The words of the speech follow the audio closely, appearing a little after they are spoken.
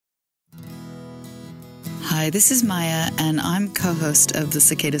Hi, this is Maya, and I'm co-host of the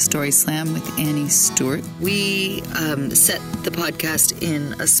Cicada Story Slam with Annie Stewart. We set the podcast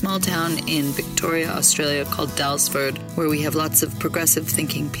in a small town in Victoria, Australia called Daylesford, where we have lots of progressive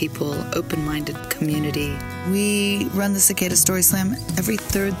thinking people, open-minded community. We run the Cicada Story Slam every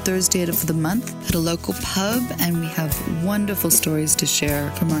third Thursday of the month at a local pub, and we have wonderful stories to share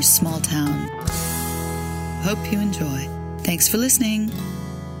from our small town. Hope you enjoy. Thanks for listening.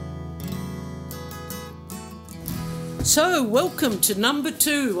 So, welcome to number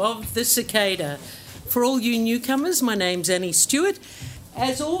 2 of the Cicada. For all you newcomers, my name's Annie Stewart.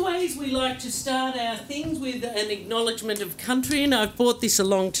 As always, we like to start our things with an acknowledgement of country, and I've brought this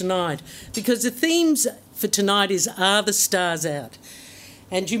along tonight because the themes for tonight is Are the Stars Out?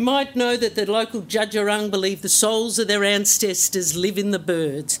 And you might know that the local Judgerung believe the souls of their ancestors live in the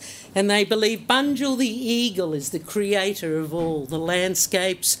birds, and they believe Bunjil the eagle is the creator of all, the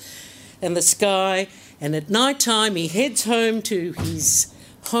landscapes and the sky. And at night time, he heads home to his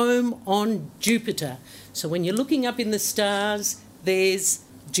home on Jupiter. So when you're looking up in the stars, there's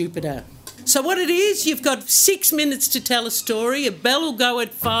Jupiter. So what it is, you've got 6 minutes to tell a story. A bell will go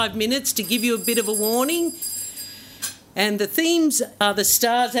at 5 minutes to give you a bit of a warning. And the themes are the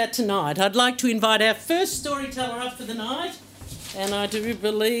stars out tonight. I'd like to invite our first storyteller up for the night. And I do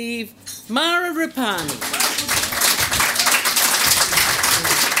believe Mara Rapani.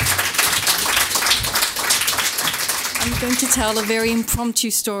 I'm going to tell a very impromptu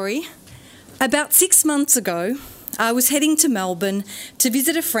story. About 6 months ago, I was heading to Melbourne to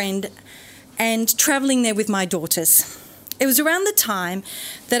visit a friend and travelling there with my daughters. It was around the time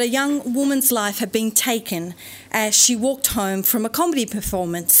that a young woman's life had been taken as she walked home from a comedy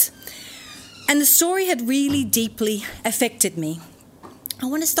performance. And the story had really deeply affected me. I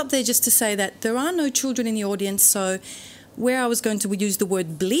want to stop there just to say that there are no children in the audience, so where I was going to use the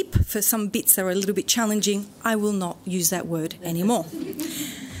word bleep for some bits that are a little bit challenging, I will not use that word anymore.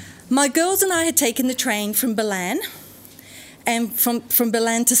 My girls and I had taken the train from Balan, and from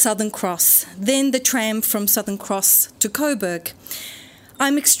Balan to Southern Cross, then the tram from Southern Cross to Coburg.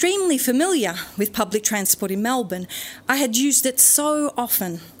 I'm extremely familiar with public transport in Melbourne. I had used it so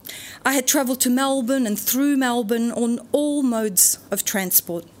often. I had travelled to Melbourne and through Melbourne on all modes of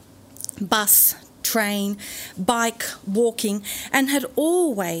transport: bus, train, bike, walking, and had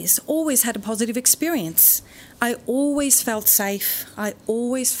always had a positive experience. I always felt safe. I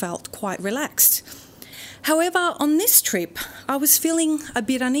always felt quite relaxed. However, on this trip, I was feeling a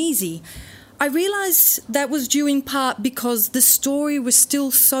bit uneasy. I realised that was due in part because the story was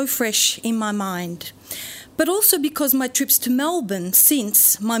still so fresh in my mind, but also because my trips to Melbourne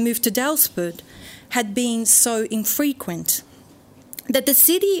since my move to Daylesford had been so infrequent, that the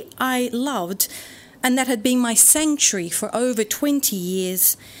city I loved and that had been my sanctuary for over 20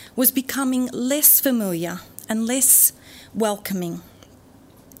 years was becoming less familiar and less welcoming.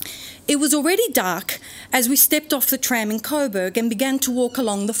 It was already dark as we stepped off the tram in Coburg and began to walk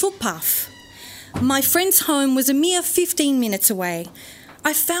along the footpath. My friend's home was a mere 15 minutes away.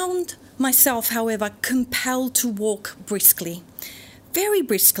 I found myself, however, compelled to walk briskly, very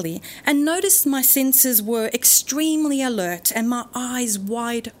briskly, and noticed my senses were extremely alert and my eyes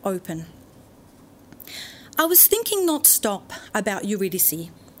wide open. I was thinking not stop about Eurydice.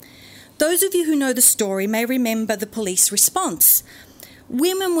 Those of you who know the story may remember the police response.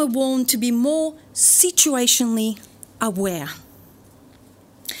 Women were warned to be more situationally aware.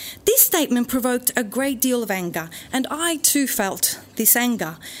 This statement provoked a great deal of anger, and I too felt this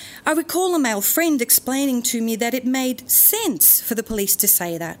anger. I recall a male friend explaining to me that it made sense for the police to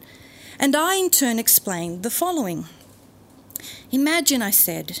say that, and I in turn explained the following. Imagine, I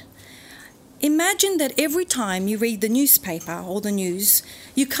said, imagine that every time you read the newspaper or the news,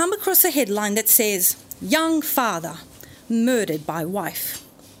 you come across a headline that says, "Young father murdered by wife.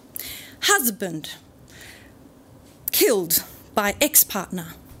 Husband killed by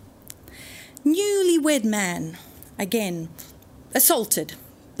ex-partner. Newlywed man, again, assaulted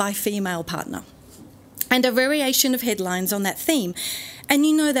by female partner." And a variation of headlines on that theme. And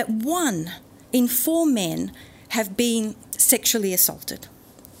you know that 1 in 4 men have been sexually assaulted.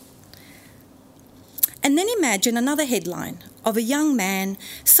 And then imagine another headline of a young man,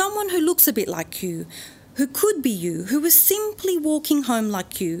 someone who looks a bit like you, who could be you, who was simply walking home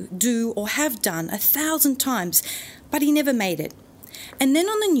like you do or have done 1,000 times, but he never made it. And then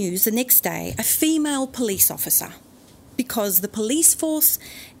on the news the next day, a female police officer, because the police force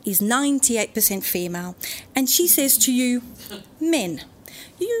is 98% female, and she says to you, "Men,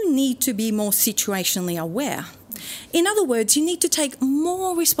 you need to be more situationally aware. In other words, you need to take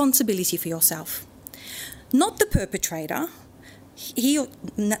more responsibility for yourself. Not the perpetrator. He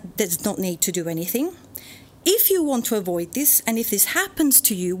does not need to do anything. If you want to avoid this, and if this happens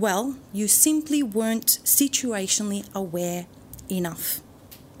to you, well, you simply weren't situationally aware enough.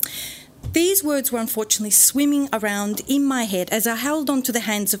 These words were unfortunately swimming around in my head as I held onto the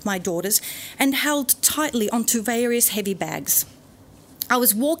hands of my daughters and held tightly onto various heavy bags. I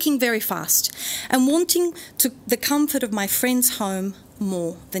was walking very fast and wanting the comfort of my friend's home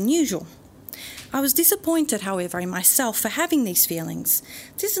more than usual. I was disappointed, however, in myself for having these feelings.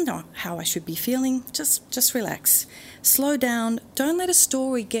 This is not how I should be feeling. Just relax. Slow down. Don't let a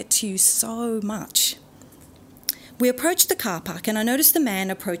story get to you so much. We approached the car park and I noticed the man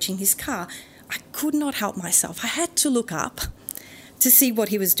approaching his car. I could not help myself. I had to look up to see what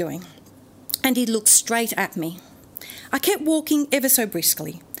he was doing. And he looked straight at me. I kept walking ever so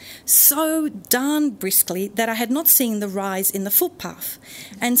briskly. So darn briskly that I had not seen the rise in the footpath,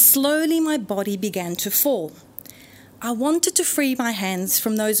 and slowly my body began to fall. I wanted to free my hands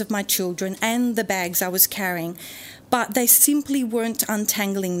from those of my children and the bags I was carrying, but they simply weren't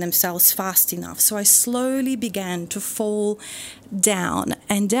untangling themselves fast enough, so I slowly began to fall down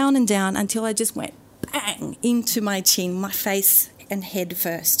and down and down until I just went bang into my chin, my face and head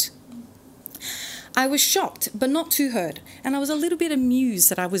first. I was shocked, but not too hurt, and I was a little bit amused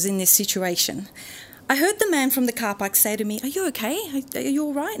that I was in this situation. I heard the man from the car park say to me, "Are you okay? Are you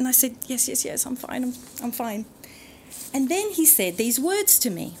all right?" And I said, yes, I'm fine, I'm fine. And then he said these words to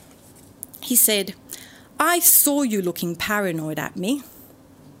me. He said, "I saw you looking paranoid at me."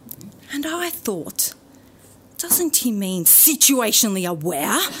 And I thought, doesn't he mean situationally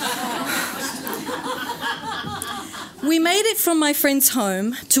aware? We made it from my friend's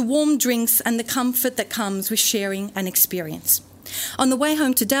home to warm drinks and the comfort that comes with sharing an experience. On the way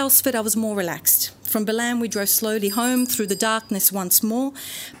home to Daylesford, I was more relaxed. From Balam, we drove slowly home through the darkness once more,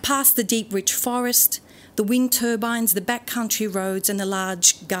 past the deep, rich forest, the wind turbines, the backcountry roads and the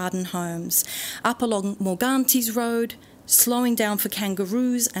large garden homes, up along Morganti's Road, slowing down for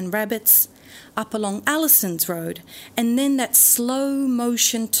kangaroos and rabbits, up along Allison's Road, and then that slow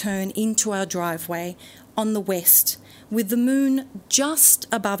motion turn into our driveway on the west, with the moon just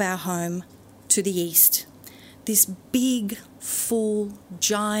above our home to the east. This big, full,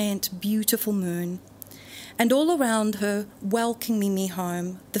 giant, beautiful moon. And all around her, welcoming me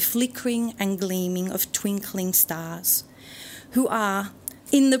home, the flickering and gleaming of twinkling stars, who are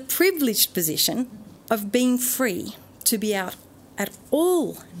in the privileged position of being free to be out at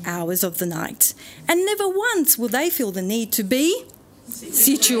all hours of the night. And never once will they feel the need to be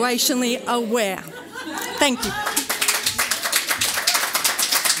situationally aware. Thank you.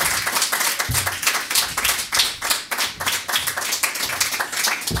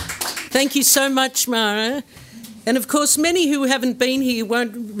 Thank you so much, Mara. And of course, many who haven't been here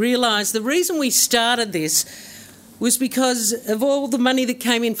won't realise the reason we started this was because of all the money that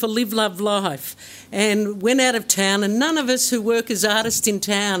came in for Live, Love, Life and went out of town, and none of us who work as artists in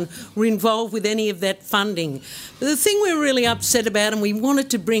town were involved with any of that funding. But the thing we were really upset about and we wanted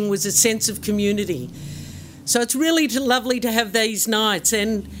to bring was a sense of community. So it's really lovely to have these nights,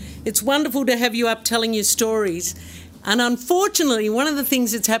 and it's wonderful to have you up telling your stories. And unfortunately, one of the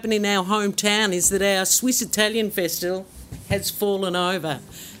things that's happened in our hometown is that our Swiss Italian Festival has fallen over,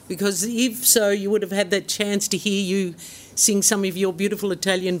 because if so, you would have had that chance to hear you sing some of your beautiful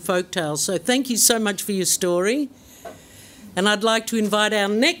Italian folk tales. So thank you so much for your story. And I'd like to invite our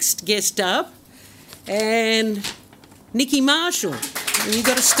next guest up, and Nikki Marshall. Have you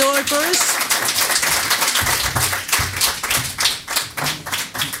got a story for us?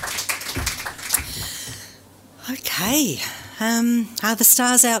 Okay, are the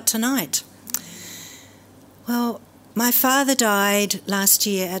stars out tonight? Well, my father died last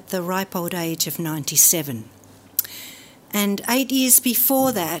year at the ripe old age of 97. And 8 years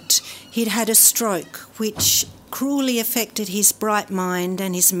before that, he'd had a stroke which cruelly affected his bright mind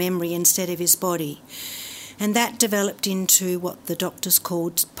and his memory instead of his body. And that developed into what the doctors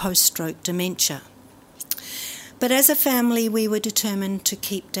called post-stroke dementia. But as a family, we were determined to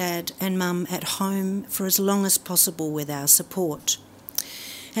keep Dad and Mum at home for as long as possible with our support.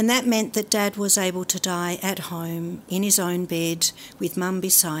 And that meant that Dad was able to die at home in his own bed with Mum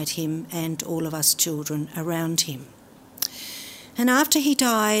beside him and all of us children around him. And after he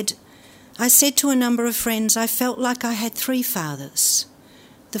died, I said to a number of friends I felt like I had three fathers: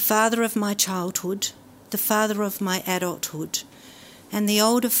 the father of my childhood, the father of my adulthood, and the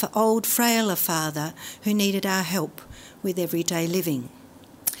old frailer father who needed our help with everyday living.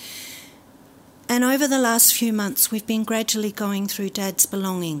 And over the last few months, we've been gradually going through Dad's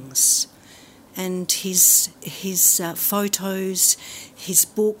belongings and his photos, his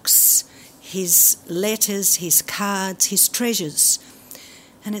books, his letters, his cards, his treasures.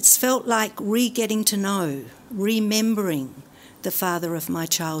 And it's felt like re-getting to know, remembering the father of my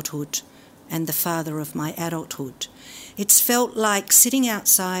childhood and the father of my adulthood. It's felt like sitting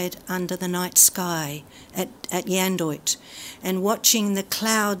outside under the night sky at Yandoit and watching the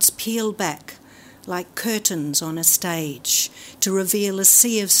clouds peel back like curtains on a stage to reveal a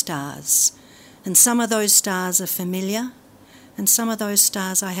sea of stars. And some of those stars are familiar, and some of those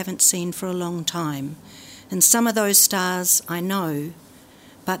stars I haven't seen for a long time. And some of those stars I know,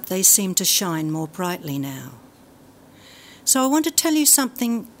 but they seem to shine more brightly now. So I want to tell you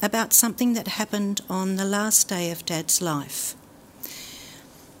something about something that happened on the last day of Dad's life.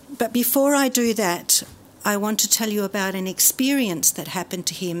 But before I do that, I want to tell you about an experience that happened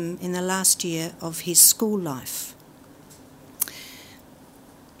to him in the last year of his school life.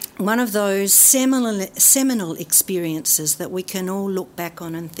 One of those seminal experiences that we can all look back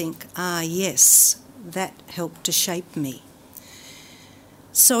on and think, yes, that helped to shape me.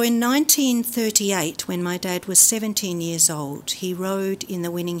 So in 1938, when my dad was 17 years old, he rowed in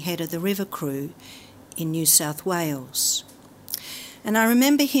the winning head of the River Crew in New South Wales. And I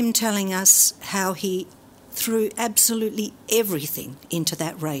remember him telling us how he threw absolutely everything into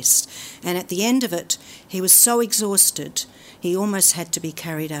that race. And at the end of it, he was so exhausted, he almost had to be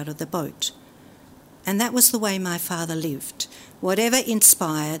carried out of the boat. And that was the way my father lived. Whatever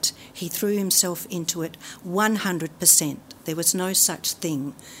inspired, he threw himself into it 100%. There was no such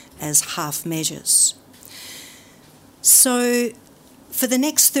thing as half measures. So for the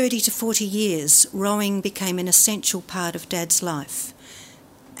next 30 to 40 years, rowing became an essential part of Dad's life.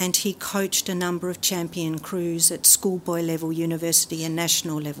 And he coached a number of champion crews at schoolboy level, university and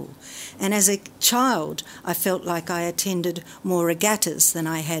national level. And as a child, I felt like I attended more regattas than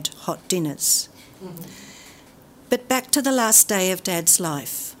I had hot dinners. Mm-hmm. But back to the last day of Dad's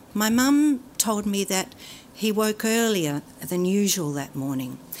life. My mum told me that he woke earlier than usual that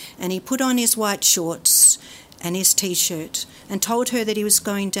morning, and he put on his white shorts and his T-shirt and told her that he was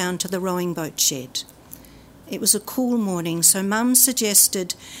going down to the rowing boat shed. It was a cool morning, so Mum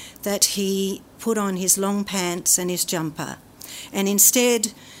suggested that he put on his long pants and his jumper and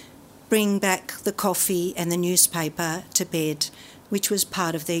instead bring back the coffee and the newspaper to bed, which was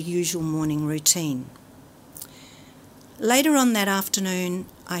part of their usual morning routine. Later on that afternoon,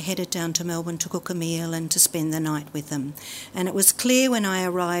 I headed down to Melbourne to cook a meal and to spend the night with them. And it was clear when I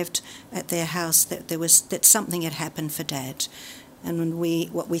arrived at their house that something had happened for Dad. And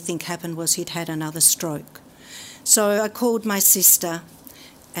what we think happened was he'd had another stroke. So I called my sister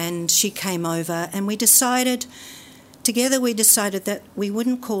and she came over, and we decided that we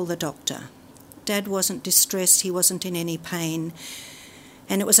wouldn't call the doctor. Dad wasn't distressed, he wasn't in any pain.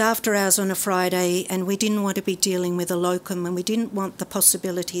 And it was after hours on a Friday, and we didn't want to be dealing with a locum, and we didn't want the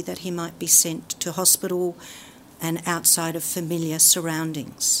possibility that he might be sent to hospital and outside of familiar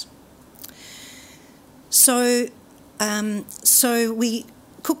surroundings. So we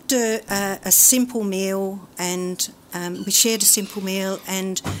cooked a simple meal, and we shared a simple meal,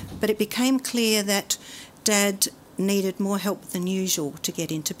 but it became clear that Dad needed more help than usual to get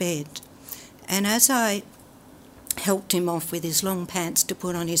into bed. And as I helped him off with his long pants to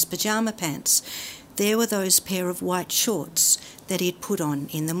put on his pyjama pants, there were those pair of white shorts that he'd put on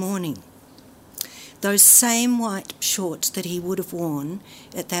in the morning. Those same white shorts that he would have worn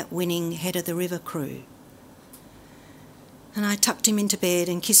at that winning Head of the River Crew. And I tucked him into bed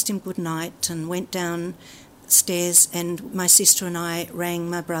and kissed him goodnight and went downstairs, and my sister and I rang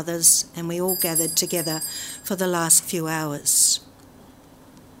my brothers, and we all gathered together for the last few hours.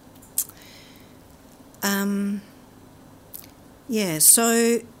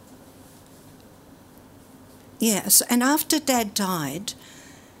 And after Dad died,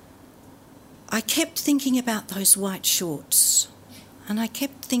 I kept thinking about those white shorts, and I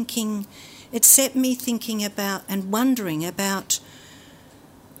kept thinking, it set me thinking about and wondering about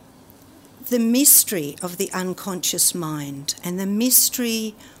the mystery of the unconscious mind and the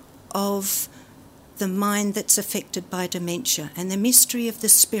mystery of the mind that's affected by dementia and the mystery of the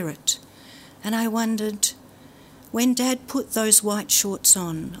spirit. And I wondered, when Dad put those white shorts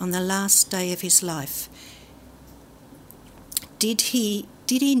on the last day of his life, did he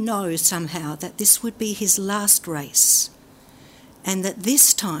know somehow that this would be his last race, and that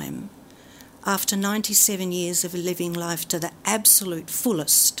this time, after 97 years of living life to the absolute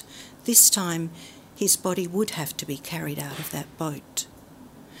fullest, this time his body would have to be carried out of that boat?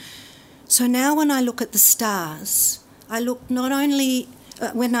 So now when I look at the stars, I look not only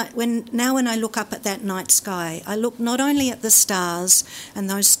when I look up at that night sky, I look not only at the stars and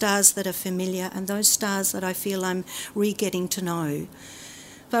those stars that are familiar and those stars that I feel I'm re-getting to know,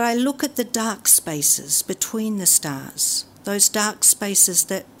 but I look at the dark spaces between the stars those dark spaces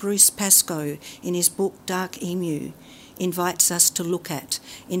that Bruce Pascoe, in his book Dark Emu, invites us to look at,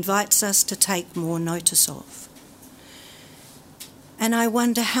 invites us to take more notice of. And I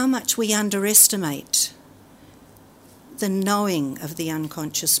wonder how much we underestimate the knowing of the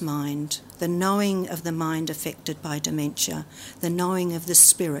unconscious mind, the knowing of the mind affected by dementia, the knowing of the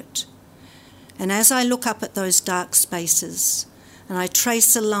spirit. And as I look up at those dark spaces and I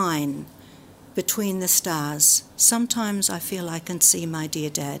trace a line between the stars, sometimes I feel I can see my dear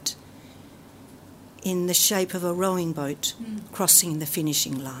Dad in the shape of a rowing boat crossing the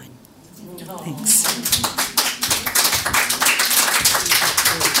finishing line. Thanks.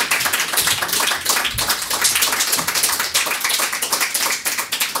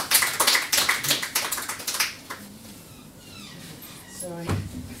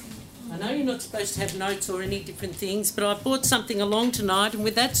 You're not supposed to have notes or any different things, but I brought something along tonight, and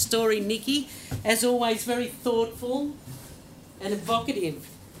with that story, Nikki, as always, very thoughtful and evocative.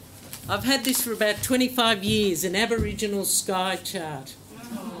 I've had this for about 25 years, an Aboriginal sky chart.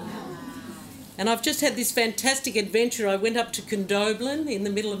 And I've just had this fantastic adventure. I went up to Condobolin in the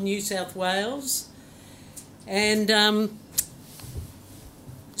middle of New South Wales, and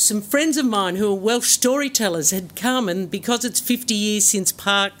some friends of mine who are Welsh storytellers had come, and because it's 50 years since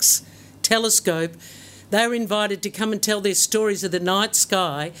Parkes telescope, they were invited to come and tell their stories of the night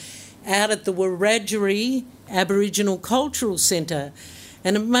sky out at the Wiradjuri Aboriginal Cultural Centre.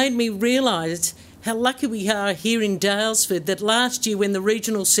 And it made me realise how lucky we are here in Daylesford that last year when the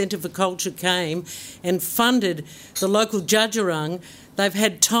Regional Centre for Culture came and funded the local Judgerung, they've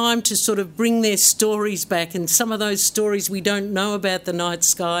had time to sort of bring their stories back, and some of those stories we don't know about the night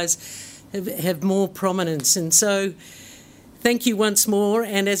skies have more prominence. And so thank you once more,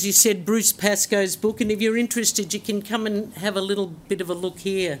 and as you said, Bruce Pascoe's book, and if you're interested you can come and have a little bit of a look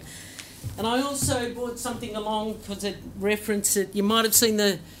here. And I also brought something along because it referenced it. You might have seen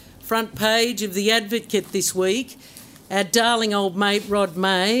the front page of The Advocate this week. Our darling old mate Rod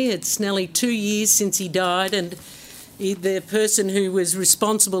May, it's nearly 2 years since he died, and the person who was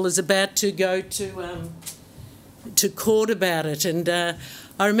responsible is about to go to court about it. And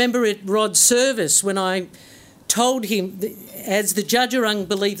I remember at Rod's service when I told him, as the Judgerung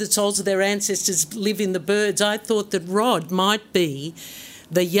believe the souls of their ancestors live in the birds, I thought that Rod might be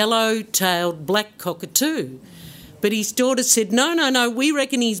the yellow-tailed black cockatoo. But his daughter said, no, we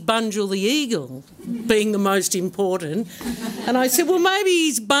reckon he's Bunjil the eagle, being the most important. And I said, well, maybe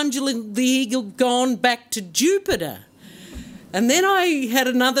he's Bunjil the eagle gone back to Jupiter. And then I had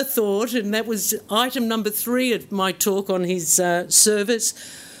another thought, and that was item number 3 of my talk on his service,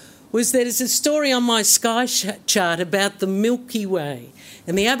 was there's a story on my sky chart about the Milky Way,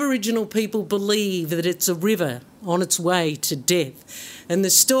 and the Aboriginal people believe that it's a river on its way to death. And the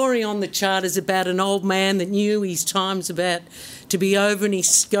story on the chart is about an old man that knew his time's about to be over, and he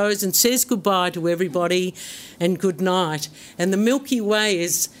goes and says goodbye to everybody and good night. And the Milky Way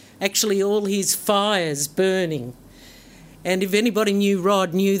is actually all his fires burning. And if anybody knew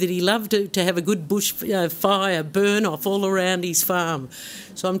Rod, knew that he loved to have a good bush fire burn off all around his farm.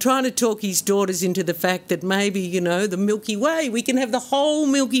 So I'm trying to talk his daughters into the fact that maybe, the Milky Way, we can have the whole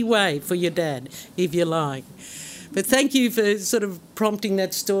Milky Way for your dad, if you like. But thank you for sort of prompting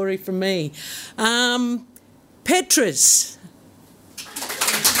that story from me. Petrus.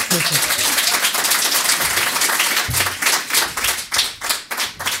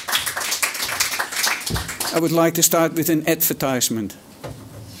 I would like to start with an advertisement.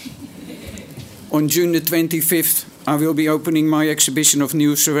 On June the 25th, I will be opening my exhibition of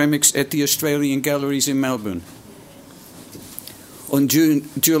new ceramics at the Australian Galleries in Melbourne. On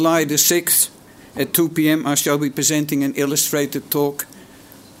July the 6th, at 2 p.m, I shall be presenting an illustrated talk,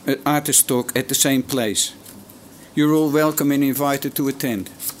 an artist talk, at the same place. You're all welcome and invited to attend.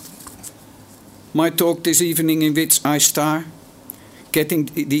 My talk this evening, in which I star, getting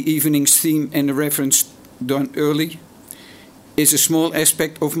the evening's theme and the reference done early, is a small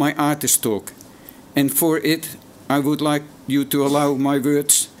aspect of my artist talk, and for it I would like you to allow my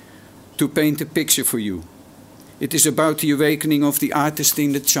words to paint a picture for you. It is about the awakening of the artist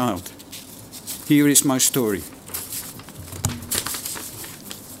in the child. Here is my story.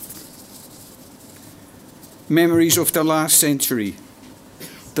 Memories of the last century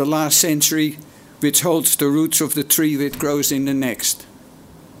which holds the roots of the tree that grows in the next.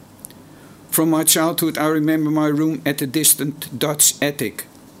 From my childhood, I remember my room at the distant Dutch attic.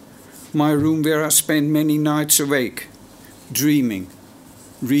 My room where I spent many nights awake, dreaming,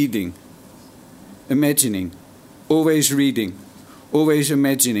 reading, imagining, always reading, always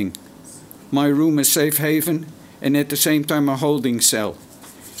imagining. My room a safe haven and at the same time a holding cell.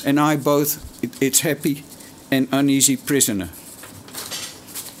 And I both, it's happy and uneasy prisoner.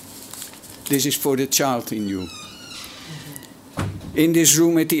 This is for the child in you. In this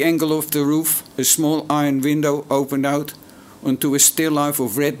room at the angle of the roof, a small iron window opened out onto a still life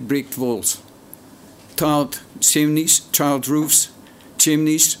of red bricked walls. Tiled chimneys, tiled roofs,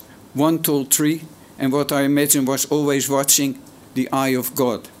 chimneys, one tall tree, and what I imagine was always watching the eye of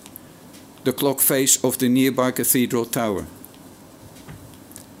God, the clock face of the nearby cathedral tower.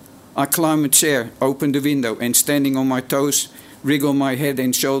 I climb a chair, open the window, and standing on my toes, wriggle my head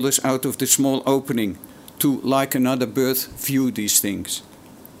and shoulders out of the small opening to, like another bird, view these things.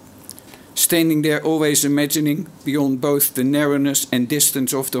 Standing there, always imagining beyond both the narrowness and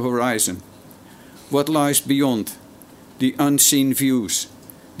distance of the horizon. What lies beyond? The unseen views,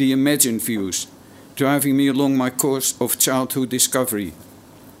 the imagined views, driving me along my course of childhood discovery.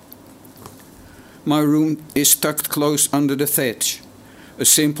 My room is tucked close under the thatch. A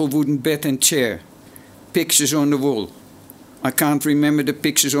simple wooden bed and chair. Pictures on the wall. I can't remember the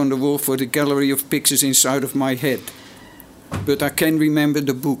pictures on the wall for the gallery of pictures inside of my head. But I can remember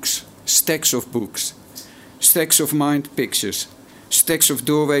the books, stacks of books, stacks of mind pictures, stacks of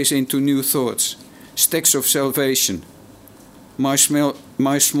doorways into new thoughts, stacks of salvation. My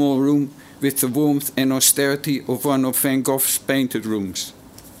small room with the warmth and austerity of one of Van Gogh's painted rooms.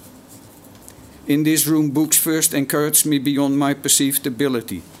 In this room, books first encouraged me beyond my perceived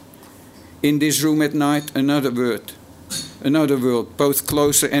ability. In this room at night, another world, both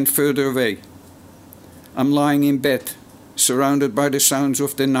closer and further away. I'm lying in bed, surrounded by the sounds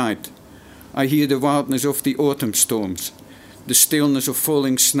of the night. I hear the wildness of the autumn storms, the stillness of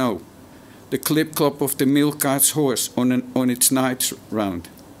falling snow, the clip-clop of the milk cart's horse on its night round,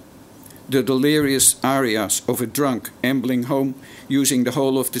 the delirious arias of a drunk ambling home, using the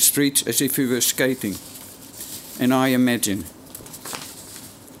whole of the streets as if he were skating. And I imagine.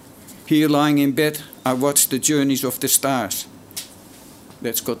 Here lying in bed, I watch the journeys of the stars.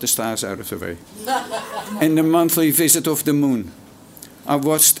 Let's got the stars out of the way. And the monthly visit of the moon. I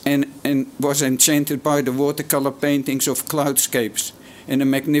watched and was enchanted by the watercolor paintings of cloudscapes and the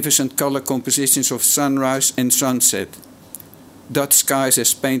magnificent color compositions of sunrise and sunset. Dutch skies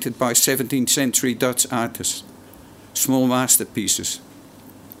as painted by 17th century Dutch artists. Small masterpieces.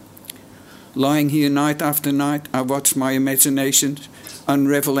 Lying here night after night, I watch my imagination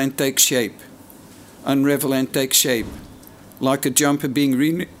unravel and take shape. Unravel and take shape. Like a jumper being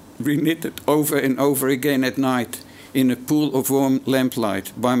reknitted over and over again at night in a pool of warm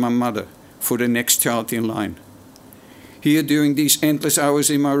lamplight by my mother for the next child in line. Here during these endless hours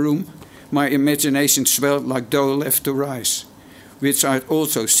in my room, my imagination swelled like dough left to rise, which I had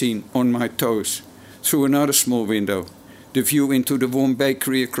also seen on my toes, through another small window, the view into the warm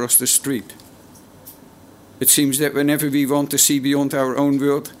bakery across the street. It seems that whenever we want to see beyond our own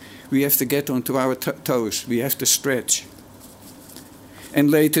world, we have to get onto our toes, we have to stretch.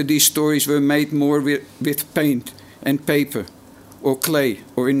 And later these stories were made more with paint and paper, or clay,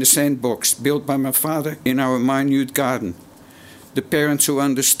 or in the sandbox built by my father in our minute garden. The parents who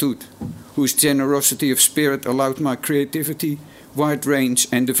understood, whose generosity of spirit allowed my creativity, wide range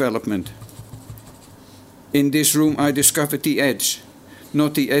and development. In this room I discovered the edge,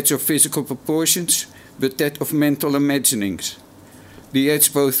 not the edge of physical proportions, but that of mental imaginings. The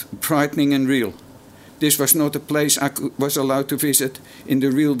edge both frightening and real. This was not a place I was allowed to visit in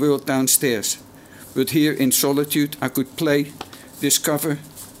the real world downstairs, but here in solitude I could play, discover,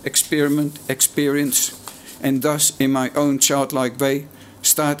 experiment, experience, and thus in my own childlike way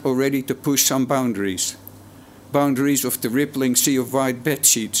start already to push some boundaries. Boundaries of the rippling sea of white bed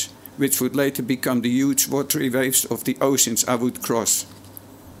sheets, which would later become the huge watery waves of the oceans I would cross.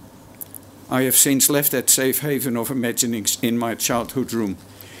 I have since left that safe haven of imaginings in my childhood room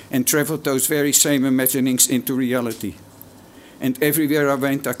and travelled those very same imaginings into reality. And everywhere I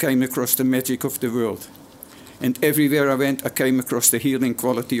went, I came across the magic of the world. And everywhere I went, I came across the healing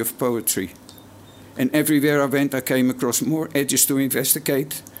quality of poetry. And everywhere I went, I came across more edges to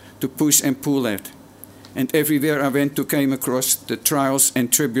investigate, to push and pull at. And everywhere I went, I came across the trials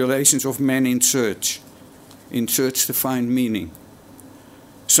and tribulations of men in search to find meaning.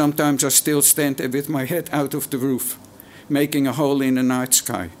 Sometimes I still stand there with my head out of the roof, making a hole in the night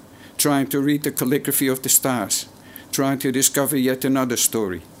sky, trying to read the calligraphy of the stars, trying to discover yet another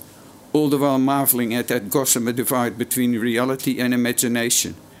story, all the while marveling at that gossamer divide between reality and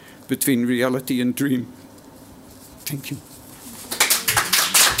imagination, between reality and dream. Thank you.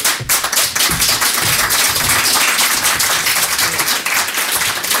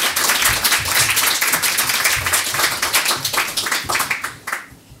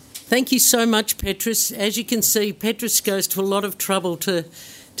 Thank you so much, Petrus. As you can see, Petrus goes to a lot of trouble to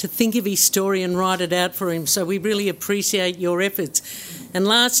to think of his story and write it out for him. So we really appreciate your efforts. And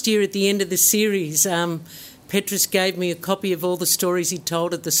last year at the end of the series, Petrus gave me a copy of all the stories he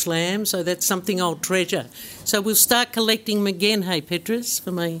told at the Slam, so that's something I'll treasure. So we'll start collecting them again, hey Petrus,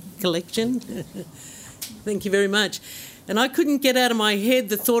 for my collection. Thank you very much. And I couldn't get out of my head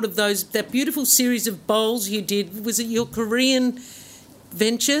the thought of that beautiful series of bowls you did. Was it your Korean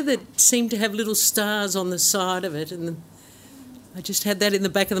venture that seemed to have little stars on the side of it? And I just had that in the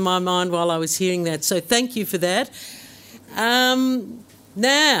back of my mind while I was hearing that. So thank you for that.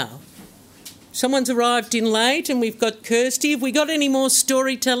 Now, someone's arrived in late and we've got Kirsty. Have we got any more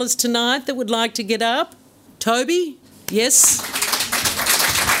storytellers tonight that would like to get up? Toby? Yes?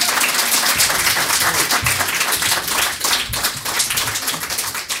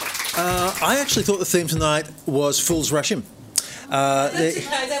 I actually thought the theme tonight was Fools Rush In. That's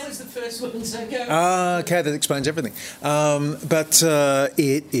okay, that was the first one, so go. Okay, that explains everything. But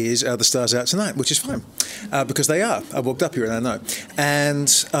it is The Stars Out Tonight, which is fine, because they are. I walked up here and I know.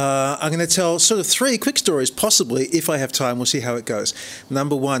 And I'm going to tell sort of 3 quick stories, possibly, if I have time. We'll see how it goes.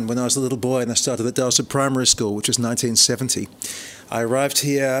 Number 1, when I was a little boy and I started at Daylesford Primary School, which was 1970. I arrived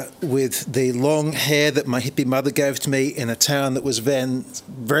here with the long hair that my hippie mother gave to me in a town that was then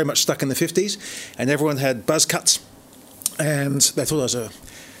very much stuck in the 50s, and everyone had buzz cuts. And they thought I was an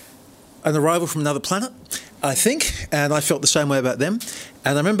arrival from another planet, I think, and I felt the same way about them.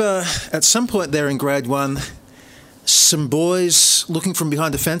 And I remember at some point there in grade 1, some boys looking from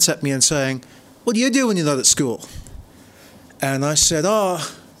behind a fence at me and saying, "What do you do when you're not at school?" And I said,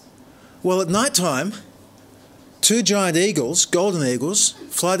 "Oh, well, at night time, 2 giant eagles, golden eagles,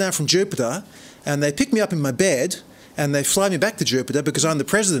 fly down from Jupiter, and they pick me up in my bed, and they fly me back to Jupiter because I'm the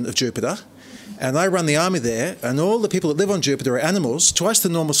president of Jupiter. And I run the army there, and all the people that live on Jupiter are animals, twice the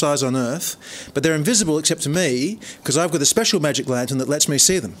normal size on Earth, but they're invisible except to me because I've got a special magic lantern that lets me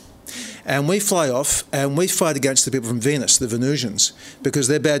see them. And we fly off, and we fight against the people from Venus, the Venusians, because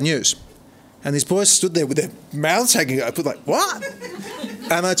they're bad news." And these boys stood there with their mouths hanging open, like, "What?"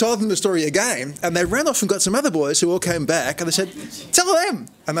 And I told them the story again, and they ran off and got some other boys who all came back, and they said, "Tell them."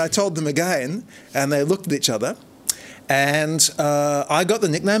 And I told them again, and they looked at each other, and I got the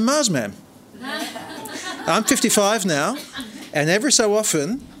nickname Marsman. I'm 55 now, and every so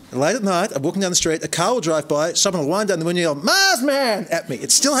often, late at night, I'm walking down the street, a car will drive by, someone will wind down the window and yell, "Marsman!" at me.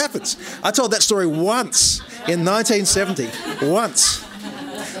 It still happens. I told that story once in 1970. Once.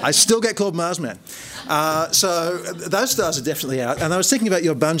 I still get called Marsman. So those stars are definitely out. And I was thinking about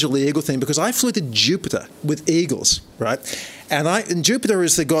your Bunjil eagle thing because I flew to Jupiter with eagles, right? And Jupiter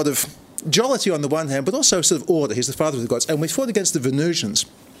is the god of jollity on the one hand, but also sort of order. He's the father of the gods. And we fought against the Venusians.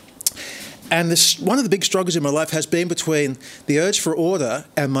 And one of the big struggles in my life has been between the urge for order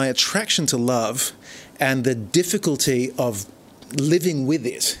and my attraction to love and the difficulty of living with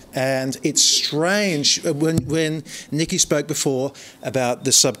it. And it's strange when Nikki spoke before about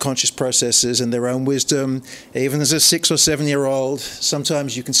the subconscious processes and their own wisdom, even as a 6 or 7 year old,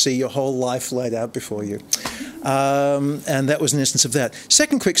 sometimes you can see your whole life laid out before you. And that was an instance of that.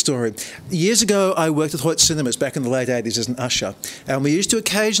 Second quick story. Years ago, I worked at Hoyt Cinemas back in the late 80s as an usher, and we used to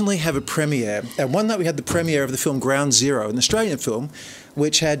occasionally have a premiere. And one night we had the premiere of the film Ground Zero, an Australian film,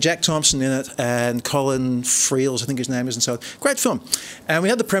 which had Jack Thompson in it and Colin Friels, I think his name is, and so on. Great film. And we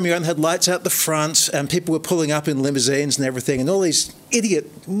had the premiere and had lights out the front, and people were pulling up in limousines and everything, and all these idiot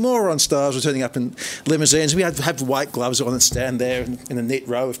moron stars were turning up in limousines. We had to have white gloves on and stand there in a neat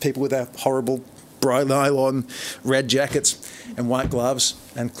row of people with our horrible bright nylon red jackets and white gloves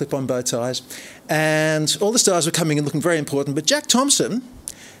and clip-on bow ties. And all the stars were coming in looking very important, but Jack Thompson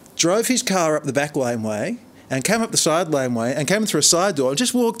drove his car up the back laneway and came up the side laneway and came in through a side door and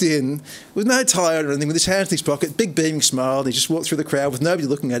just walked in with no tie on or anything, with his hands in his pocket, big beaming smile, and he just walked through the crowd with nobody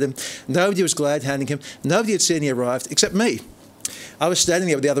looking at him. Nobody was glad handing him. Nobody had seen he arrived except me. I was standing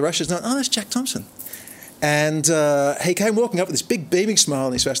there with the other ushers and oh, that's Jack Thompson. And he came walking up with this big beaming smile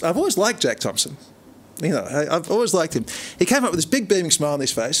on his face. I've always liked Jack Thompson. You know, I've always liked him. He came up with this big beaming smile on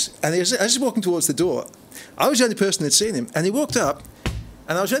his face, and I was just walking towards the door. I was the only person who'd seen him, and he walked up,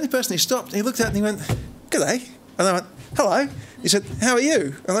 and I was the only person he stopped, and he looked at me and he went, "G'day." And I went, "Hello." He said, "How are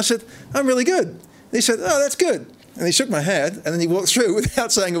you?" And I said, "I'm really good." And he said, "Oh, that's good." And he shook my hand, and then he walked through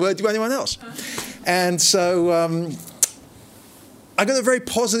without saying a word to anyone else. And so I got a very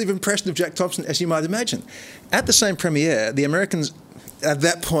positive impression of Jack Thompson, as you might imagine. At the same premiere, the Americans, at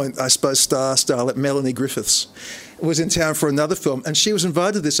that point, I suppose, starlet Melanie Griffiths was in town for another film, and she was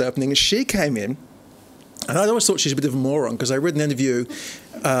invited to this opening, and she came in, and I'd always thought she was a bit of a moron, because I read an interview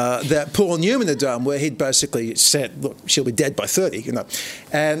that Paul Newman had done, where he'd basically said, look, she'll be dead by 30, you know,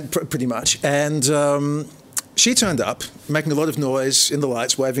 and pretty much. And she turned up, making a lot of noise in the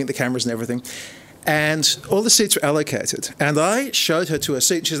lights, waving at the cameras and everything. And all the seats were allocated. And I showed her to a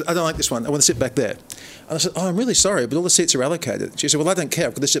seat. She said, I don't like this one. I want to sit back there. And I said, I'm really sorry, but all the seats are allocated. She said, well, I don't care.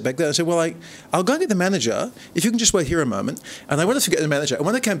 I've got to sit back there. I said, well, I'll go and get the manager. If you can just wait here a moment. And I wanted to get the manager. And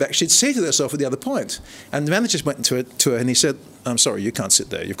when I came back, she'd seated herself at the other point. And the manager went to her and he said, I'm sorry, you can't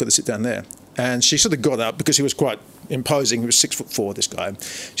sit there. You've got to sit down there. And she sort of got up because he was quite imposing. He was 6'4", this guy.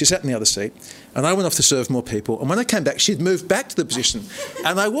 She sat in the other seat. And I went off to serve more people. And when I came back, she'd moved back to the position.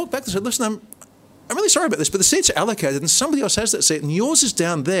 And I walked back and said, listen, I'm really sorry about this, but the seats are allocated and somebody else has that seat and yours is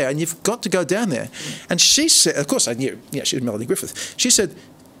down there and you've got to go down there. And she said, of course I knew, she was Melanie Griffith. She said,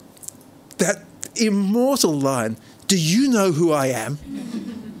 that immortal line, do you know who I am?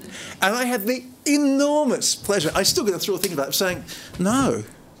 And I had the enormous pleasure, I still get a thrill thinking about it, saying, no,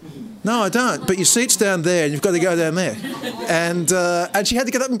 I don't. But your seat's down there and you've got to go down there. And she had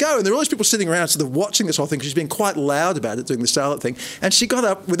to get up and go. And there were all these people sitting around sort of watching this whole thing because she's been quite loud about it, doing the starlet thing. And she got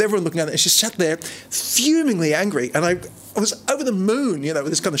up with everyone looking at it and she sat there fumingly angry. And I was over the moon, with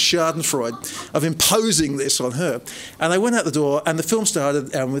this kind of schadenfreude of imposing this on her. And I went out the door and the film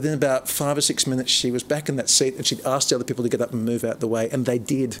started and within about 5 or 6 minutes she was back in that seat and she'd asked the other people to get up and move out the way and they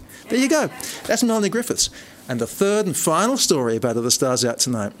did. There you go. That's Melanie Griffiths. And the third and final story about Are the Stars Out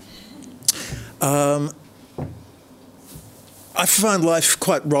Tonight. I find life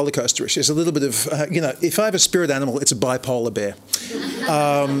quite rollercoasterish. There's a little bit of, if I have a spirit animal, it's a bipolar bear.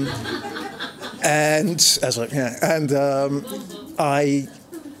 I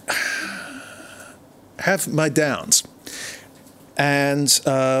have my downs. And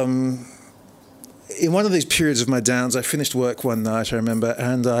in one of these periods of my downs, I finished work one night, I remember,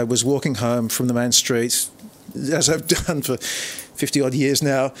 and I was walking home from the main street, as I've done for 50-odd years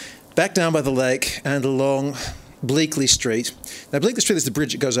now, back down by the lake and along Bleakley Street. Now, Bleakley Street is the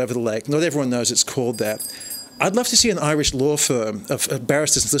bridge that goes over the lake. Not everyone knows it's called that. I'd love to see an Irish law firm of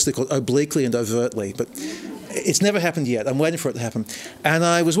barristers and solicitors called Obliquely and Overtly, but it's never happened yet. I'm waiting for it to happen. And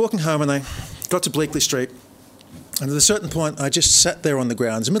I was walking home and I got to Bleakley Street, and at a certain point I just sat there on the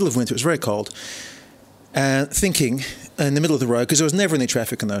ground. It was the middle of winter, it was very cold, and thinking in the middle of the road, because there was never any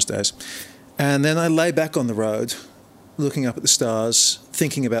traffic in those days. And then I lay back on the road, looking up at the stars,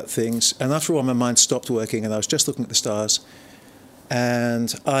 thinking about things, and after a while my mind stopped working and I was just looking at the stars.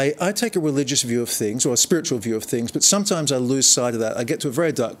 And I take a religious view of things, or a spiritual view of things, but sometimes I lose sight of that. I get to a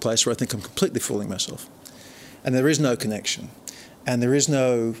very dark place where I think I'm completely fooling myself. And there is no connection. And there is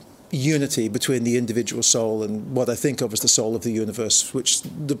no unity between the individual soul and what I think of as the soul of the universe, which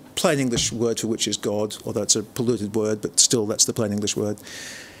the plain English word for which is God, although it's a polluted word, but still that's the plain English word.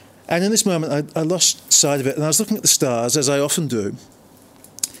 And in this moment, I lost sight of it, and I was looking at the stars, as I often do.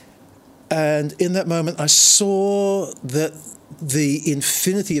 And in that moment, I saw that the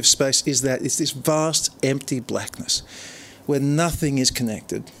infinity of space is this vast, empty blackness, where nothing is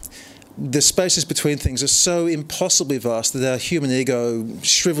connected. The spaces between things are so impossibly vast that our human ego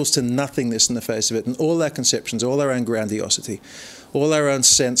shrivels to nothingness in the face of it, and all our conceptions, all our own grandiosity, all our own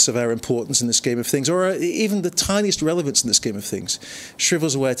sense of our importance in the scheme of things, or even the tiniest relevance in the scheme of things,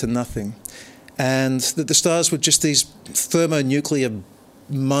 shrivels away to nothing. And that the stars were just these thermonuclear,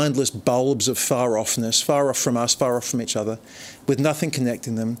 mindless bulbs of far-offness, far off from us, far off from each other, with nothing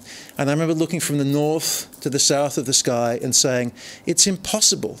connecting them. And I remember looking from the north to the south of the sky and saying, it's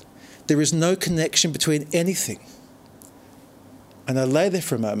impossible. There is no connection between anything. And I lay there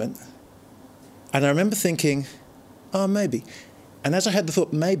for a moment, and I remember thinking, oh, maybe. And as I had the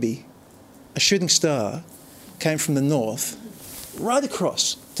thought, maybe, a shooting star came from the north, right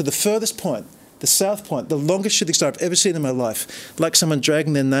across to the furthest point, the south point, the longest shooting star I've ever seen in my life, like someone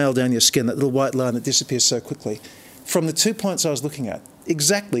dragging their nail down your skin, that little white line that disappears so quickly, from the 2 points I was looking at,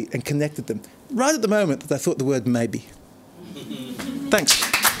 exactly, and connected them, right at the moment that I thought the word maybe. Thanks.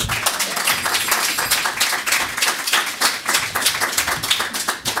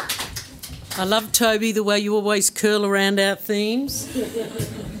 I love, Toby, the way you always curl around our themes.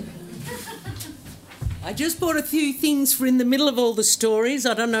 I just brought a few things for in the middle of all the stories.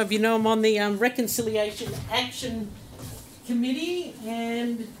 I don't know if you know, I'm on the Reconciliation Action Committee,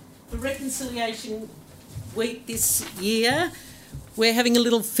 and for Reconciliation Week this year, we're having a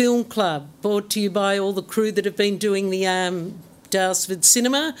little film club brought to you by all the crew that have been doing the Daylesford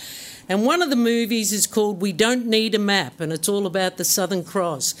Cinema. And one of the movies is called We Don't Need a Map, and it's all about the Southern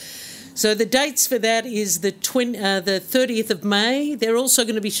Cross. So the dates for that is the 30th of May. They're also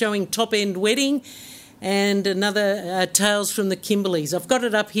going to be showing Top End Wedding and another Tales from the Kimberleys. I've got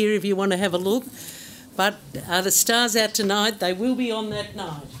it up here if you want to have a look. But Are the Stars Out Tonight? They will be on that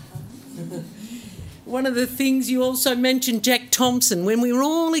night. one of the things you also mentioned, Jack Thompson, when we were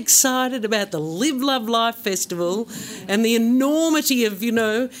all excited about the Live, Love, Life Festival and the enormity of,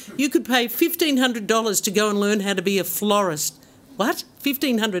 you could pay $1,500 to go and learn how to be a florist. What?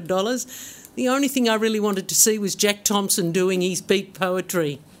 $1,500? The only thing I really wanted to see was Jack Thompson doing his beat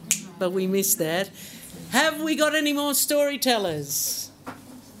poetry, but we missed that. Have we got any more storytellers?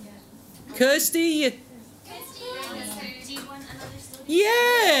 Kirsty?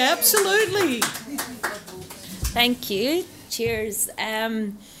 Yeah, absolutely. Thank you. Cheers.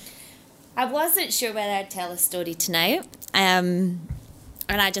 I wasn't sure whether I'd tell a story tonight. And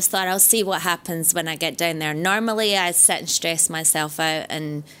I just thought I'll see what happens when I get down there. Normally I sit and stress myself out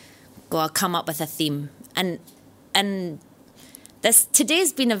and I'll come up with a theme. And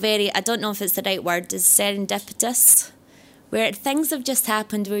today's been a very, I don't know if it's the right word, is serendipitous, where things have just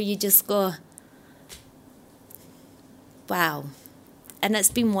happened where you just go, wow. And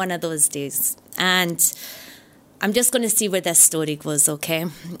it's been one of those days. And I'm just going to see where this story goes, okay?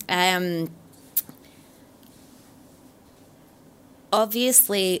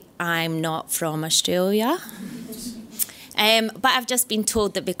 Obviously, I'm not from Australia. But I've just been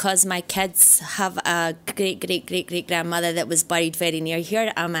told that because my kids have a great-great-great-great-grandmother that was buried very near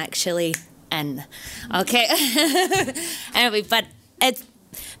here, I'm actually in. Okay? Anyway, but it's...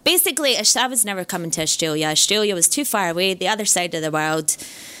 Basically, I was never coming to Australia. Australia was too far away, the other side of the world.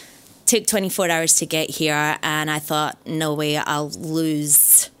 Took 24 hours to get here, and I thought, no way, I'll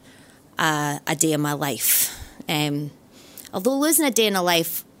lose a day of my life. Although losing a day in a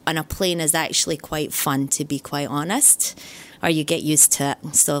life on a plane is actually quite fun, to be quite honest, or you get used to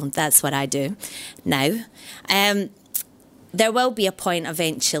it. So that's what I do now. There will be a point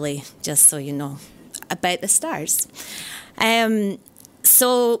eventually, just so you know, about the stars.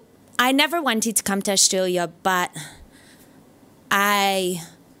 So I never wanted to come to Australia, but I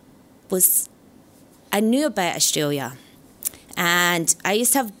knew about Australia, and I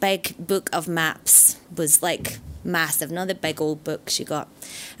used to have a big book of maps. It was like massive, not the big old books you got.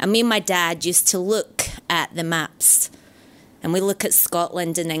 And me and my dad used to look at the maps, and we look at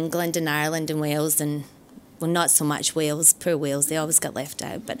Scotland and England and Ireland and Wales, and well, not so much Wales. Poor Wales, they always get left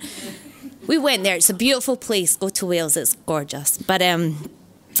out, but. We went there. It's a beautiful place. Go to Wales. It's gorgeous. But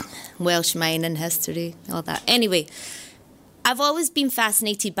Welsh mining history, all that. Anyway, I've always been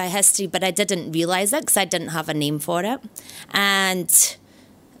fascinated by history, but I didn't realise it because I didn't have a name for it. And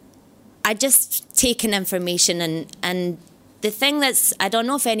I just taken information. And the thing that's, I don't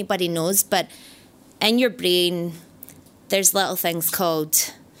know if anybody knows, but in your brain, there's little things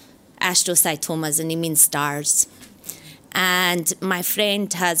called astrocytomas, and they mean stars. And my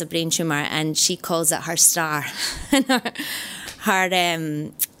friend has a brain tumour, and she calls it her star in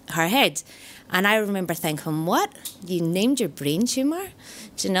her head. And I remember thinking, what? You named your brain tumour?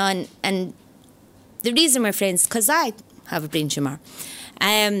 Do you know? And the reason we're friends, because I have a brain tumour.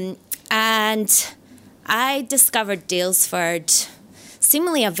 And I discovered Daylesford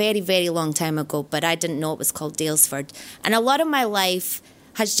seemingly a very, very long time ago, but I didn't know it was called Daylesford. And a lot of my life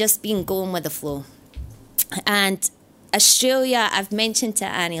has just been going with the flow. And Australia, I've mentioned to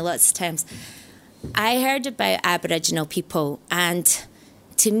Annie lots of times, I heard about Aboriginal people, and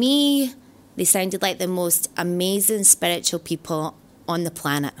to me, they sounded like the most amazing spiritual people on the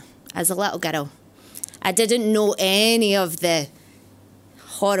planet. As a little girl, I didn't know any of the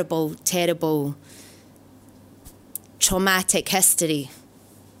horrible, terrible, traumatic history,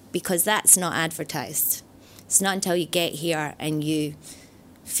 because that's not advertised. It's not until you get here and you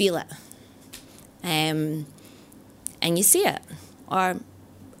feel it. And you see it, or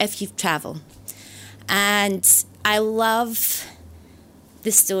if you've travelled. And I love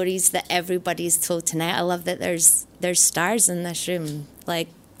the stories that everybody's told tonight. I love that there's stars in this room. Like,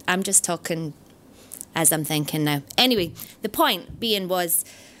 I'm just talking as I'm thinking now. Anyway, the point being was,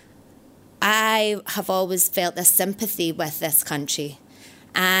 I have always felt a sympathy with this country.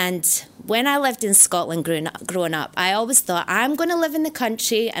 And when I lived in Scotland growing up, I always thought, I'm going to live in the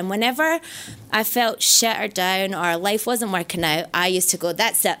country, and whenever I felt shit or down or life wasn't working out, I used to go,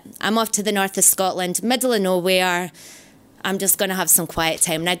 that's it, I'm off to the north of Scotland, middle of nowhere, I'm just going to have some quiet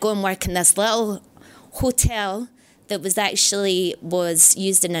time. And I go and work in this little hotel that was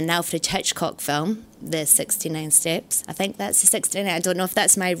used in an Alfred Hitchcock film, the 69 Steps. I think that's the 69. I don't know if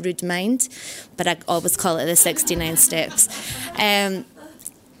that's my rude mind, but I always call it the 69 Steps.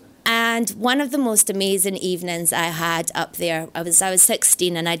 And one of the most amazing evenings I had up there, I was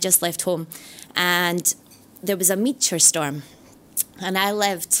 16 and I just left home, and there was a meteor storm, and I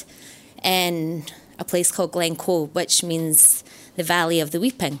lived in a place called Glencoe, which means the Valley of the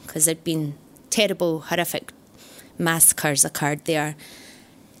Weeping, because there'd been terrible, horrific massacres occurred there.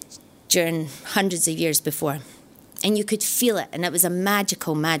 during hundreds of years before. And you could feel it, and it was a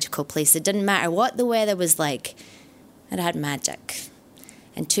magical, magical place. It didn't matter what the weather was like, it had magic.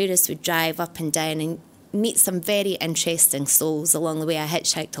 And tourists would drive up and down and meet some very interesting souls along the way. I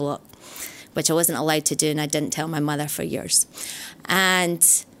hitchhiked a lot, which I wasn't allowed to do, and I didn't tell my mother for years. And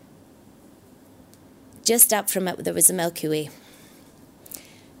just up from it, there was a Milky Way,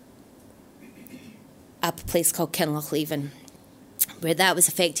 up a place called Kinlochleven, where that was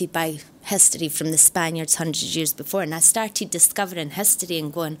affected by history from the Spaniards hundreds of years before. And I started discovering history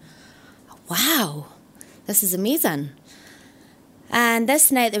and going, wow, this is amazing. And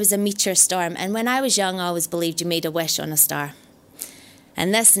this night there was a meteor storm. And when I was young, I always believed you made a wish on a star.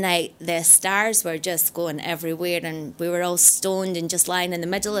 And this night, the stars were just going everywhere. And we were all stoned and just lying in the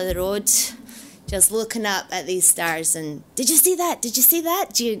middle of the road, just looking up at these stars. And, did you see that? Did you see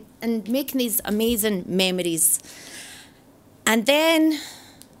that? And making these amazing memories. And then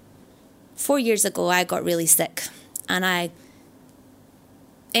 4 years ago, I got really sick. And I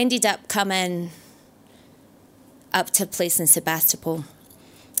ended up coming up to a place in Sebastopol,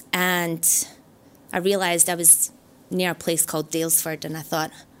 and I realised I was near a place called Daylesford, and I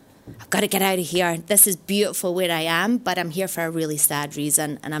thought, I've got to get out of here. This is beautiful where I am, but I'm here for a really sad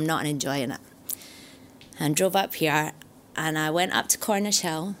reason, and I'm not enjoying it. And drove up here, and I went up to Cornish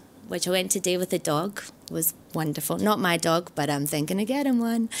Hill, which I went today with the dog. It was wonderful. Not my dog, but I'm thinking of getting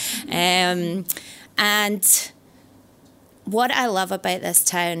one. And what I love about this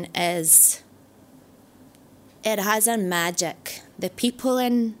town is it has a magic. The people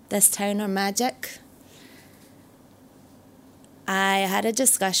in this town are magic. I had a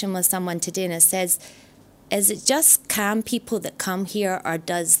discussion with someone today, and it says, is it just calm people that come here, or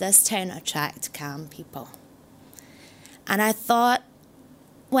does this town attract calm people? And I thought,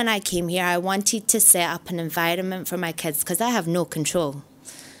 when I came here, I wanted to set up an environment for my kids, because I have no control.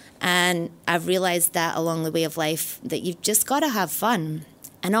 And I've realised that along the way of life, that you've just got to have fun.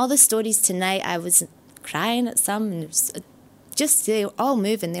 And all the stories tonight, I was crying at some, and just they were all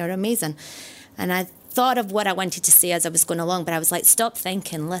moving, they were amazing. And I thought of what I wanted to say as I was going along, but I was like, stop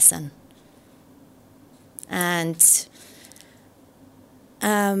thinking, listen. And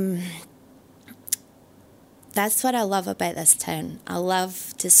that's what I love about this town. I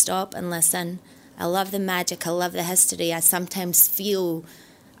love to stop and listen. I love the magic, I love the history. I sometimes feel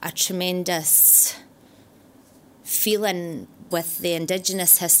a tremendous feeling with the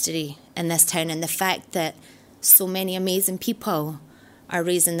Indigenous history in this town, and the fact that so many amazing people are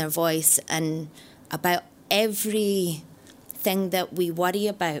raising their voice and about everything that we worry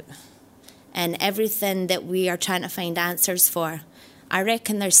about and everything that we are trying to find answers for. I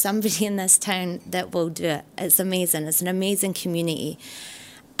reckon there's somebody in this town that will do it. It's amazing. It's an amazing community.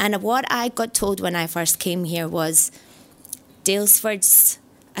 And what I got told when I first came here was Daylesford's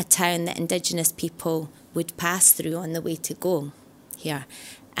a town that Indigenous people would pass through on the way to go here,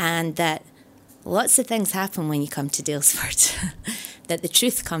 and that lots of things happen when you come to Daylesford, that the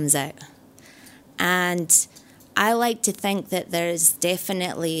truth comes out. And I like to think that there is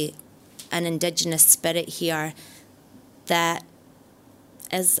definitely an Indigenous spirit here that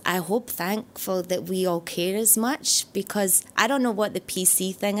is, I hope, thankful that we all care as much, because I don't know what the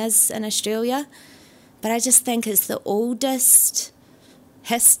PC thing is in Australia, but I just think it's the oldest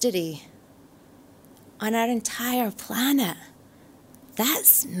history on our entire planet.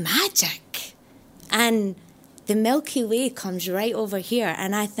 That's magic. And the Milky Way comes right over here.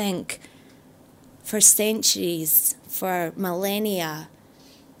 And I think for centuries, for millennia,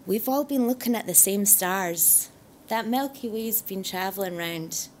 we've all been looking at the same stars. That Milky Way's been travelling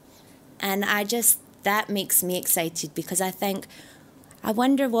around. And that makes me excited, because I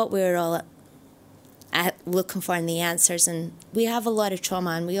wonder what we're all looking for in the answers. And we have a lot of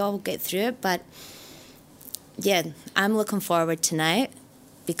trauma, and we all get through it, but yeah, I'm looking forward tonight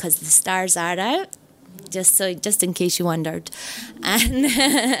because the stars are out, just in case you wondered.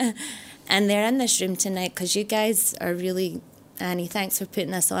 And and they're in this room tonight because you guys are really, Annie, thanks for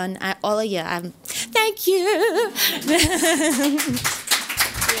putting this on. All of you, thank you.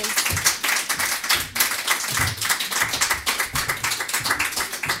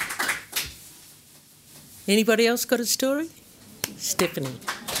 Anybody else got a story? Stephanie.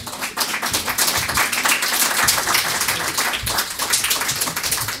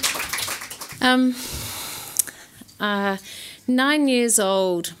 9 years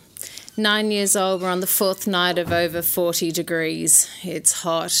old. 9 years old, we're on the fourth night of over 40 degrees. It's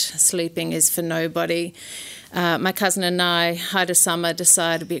hot. Sleeping is for nobody. My cousin and I, Haida Summer,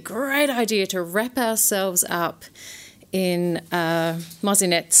 decided it'd be a great idea to wrap ourselves up in mozzie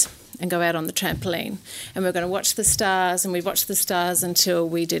nets and go out on the trampoline. And we were going to watch the stars, and we watched the stars until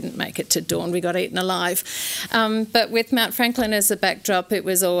we didn't make it to dawn. We got eaten alive. But with Mount Franklin as a backdrop, it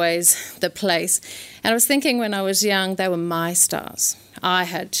was always the place. And I was thinking when I was young, they were my stars. I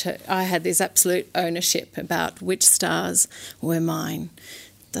had this absolute ownership about which stars were mine.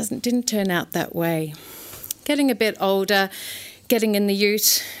 Didn't turn out that way. Getting a bit older, getting in the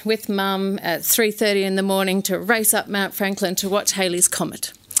ute with Mum at 3:30 in the morning to race up Mount Franklin to watch Halley's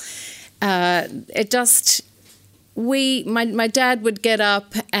Comet. My dad would get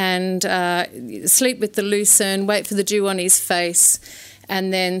up and sleep with the lucerne, wait for the dew on his face,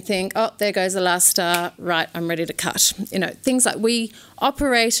 and then think, oh, there goes the last star, right, I'm ready to cut. You know, things like we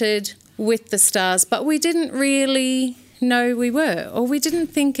operated with the stars, but we didn't really know we were, or we didn't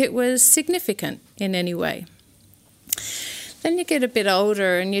think it was significant in any way. Then you get a bit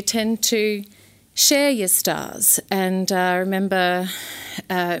older and you tend to share your stars. And I remember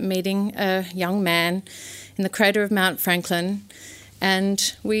meeting a young man in the crater of Mount Franklin,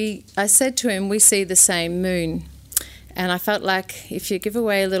 and I said to him, we see the same moon. And I felt like if you give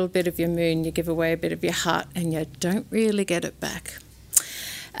away a little bit of your moon, you give away a bit of your heart, and you don't really get it back.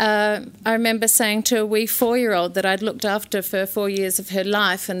 I remember saying to a wee 4-year-old that I'd looked after for 4 years of her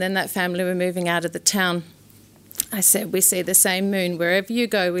life, and then that family were moving out of the town. I said, we see the same moon. Wherever you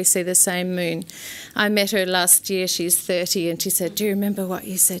go, we see the same moon. I met her last year. She's 30, and she said, do you remember what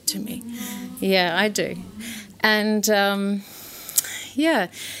you said to me? Yeah, I do. And,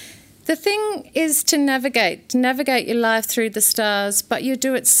 the thing is to navigate your life through the stars, but you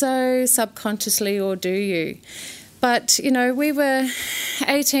do it so subconsciously, or do you? But, you know, we were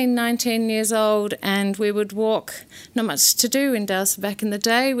 18, 19 years old, and we would walk, not much to do in Daylesford back in the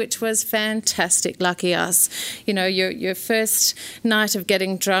day, which was fantastic, lucky us. You know, your first night of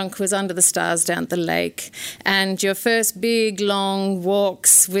getting drunk was under the stars down at the lake, and your first big, long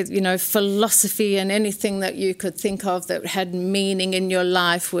walks with, you know, philosophy and anything that you could think of that had meaning in your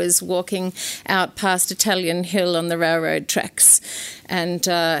life was walking out past Italian Hill on the railroad tracks. And,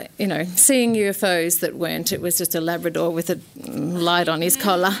 seeing UFOs that weren't. It was just a Labrador with a light on his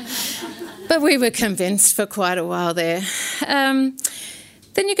collar. But we were convinced for quite a while there. Then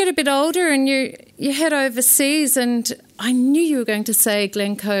you get a bit older and you head overseas, and I knew you were going to say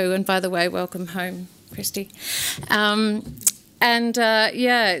Glencoe, and by the way, welcome home, Christy.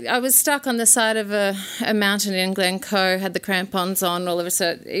 I was stuck on the side of a mountain in Glencoe, had the crampons on. All of a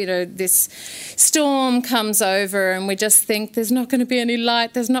sudden, you know, this storm comes over and we just think there's not going to be any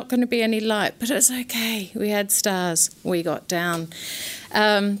light, But it's okay. We had stars. We got down.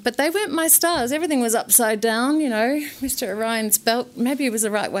 But they weren't my stars. Everything was upside down, you know. Mr. Orion's belt, maybe it was the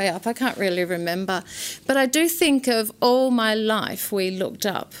right way up. I can't really remember. But I do think of all my life we looked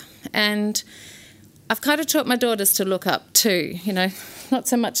up. And I've kind of taught my daughters to look up too, you know, not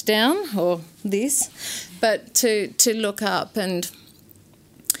so much down or this, but to look up. And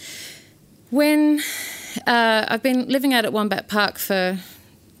when I've been living out at Wombat Park for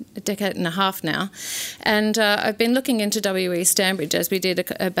a decade and a half now, and I've been looking into W.E. Stanbridge, as we did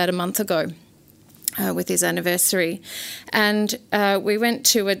about a month ago with his anniversary. And we went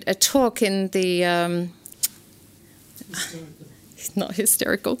to a talk in the not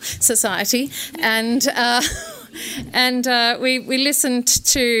hysterical society, and we listened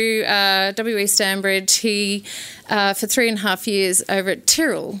to W.E. Stanbridge. He for 3.5 years over at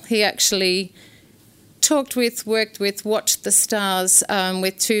Tyrrell, he actually worked with, watched the stars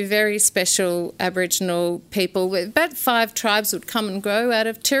with 2 very special Aboriginal people. About 5 tribes would come and go out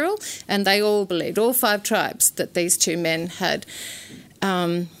of Tyrrell, and they all believed, all 5 tribes, that these 2 men had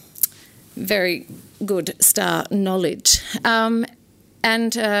very good star knowledge.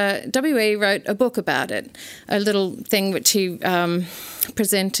 And W.E. wrote a book about it, a little thing which he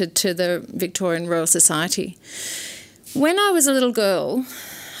presented to the Victorian Royal Society. When I was a little girl,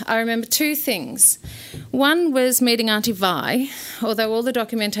 I remember 2 things. One was meeting Auntie Vi, although all the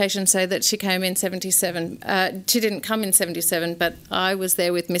documentation say that she came in 77. She didn't come in 77, but I was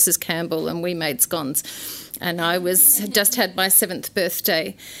there with Mrs. Campbell and we made scones. And I just had my 7th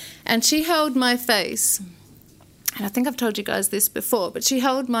birthday. And she held my face. And I think I've told you guys this before, but she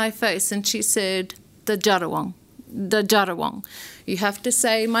held my face and she said, the Jarawong, the Jarawong. You have to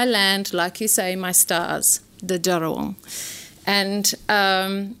say my land like you say my stars, the Jarawong. And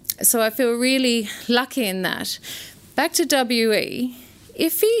so I feel really lucky in that. Back to W.E.,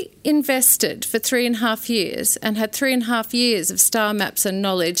 if he invested for 3.5 years and had 3.5 years of star maps and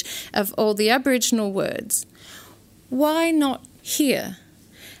knowledge of all the Aboriginal words, why not here?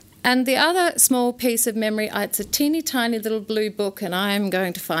 And the other small piece of memory, it's a teeny tiny little blue book, and I am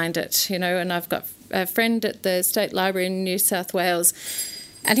going to find it, you know, and I've got a friend at the State Library in New South Wales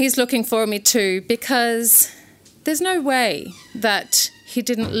And he's looking for me too, because there's no way that he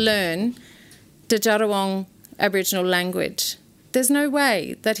didn't learn the Jarawong Aboriginal language. There's no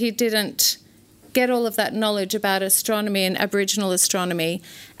way that he didn't get all of that knowledge about astronomy and Aboriginal astronomy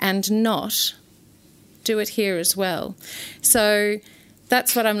and not do it here as well. So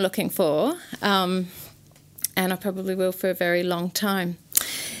that's what I'm looking for, and I probably will for a very long time.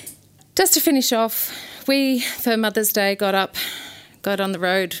 Just to finish off, we, for Mother's Day, got on the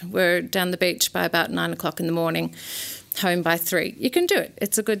road. We're down the beach by about 9 o'clock in the morning, home by 3. You can do it.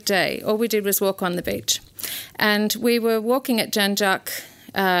 It's a good day. All we did was walk on the beach. And we were walking at Janjuk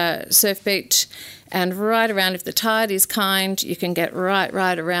Surf Beach, and right around, if the tide is kind, you can get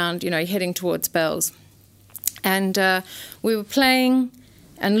right around, heading towards Bells. And we were playing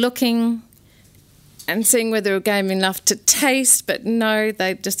and looking and seeing whether we were game enough to taste, but no,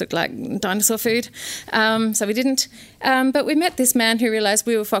 they just looked like dinosaur food, so we didn't. But we met this man who realised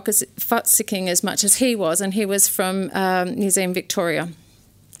we were foxicking as much as he was, and he was from Museum Victoria.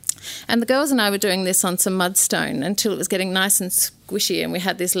 And the girls and I were doing this on some mudstone until it was getting nice and squishy, and we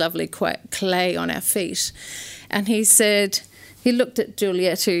had this lovely clay on our feet. And he said, he looked at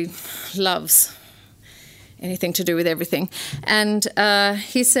Juliet, who loves anything to do with everything, and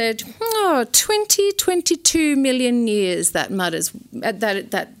he said, 22 million years that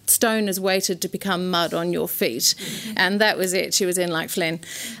stone has waited to become mud on your feet. And that was it. She was in like Flynn.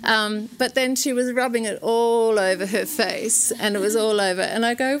 But then she was rubbing it all over her face, and it was all over. And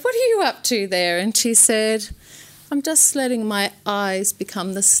I go, what are you up to there? And she said, I'm just letting my eyes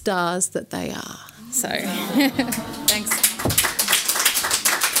become the stars that they are. So, thanks.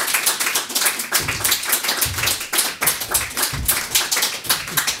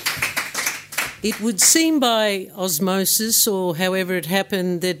 It would seem by osmosis, or however it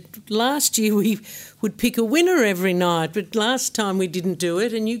happened, that last year we would pick a winner every night, but last time we didn't do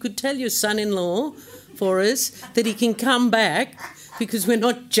it, and you could tell your son-in-law for us that he can come back because we're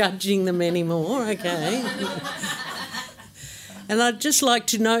not judging them anymore, okay? And I'd just like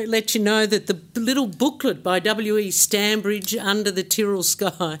to let you know that the little booklet by W.E. Stambridge, Under the Tyrrell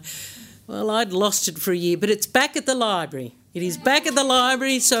Sky, well, I'd lost it for a year, but it's back at the library. It is back at the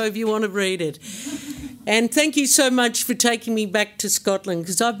library, so if you want to read it. And thank you so much for taking me back to Scotland,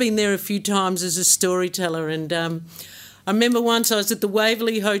 because I've been there a few times as a storyteller. And I remember once I was at the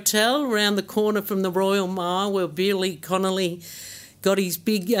Waverley Hotel around the corner from the Royal Mile, where Billy Connolly got his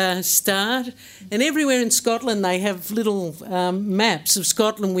big start. And everywhere in Scotland they have little maps of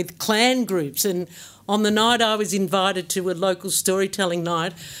Scotland with clan groups. And on the night I was invited to a local storytelling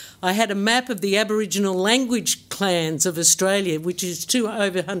night, I had a map of the Aboriginal language clans of Australia, which is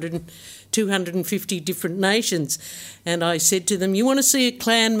over 250 different nations. And I said to them, you want to see a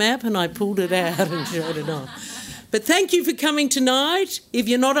clan map? And I pulled it out and showed it off. But thank you for coming tonight. If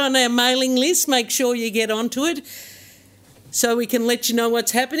you're not on our mailing list, make sure you get onto it so we can let you know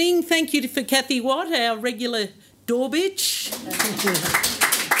what's happening. Thank you for Kathy Watt, our regular door bitch.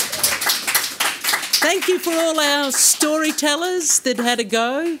 Thank you for all our storytellers that had a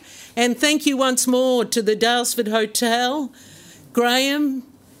go. And thank you once more to the Daylesford Hotel, Graham,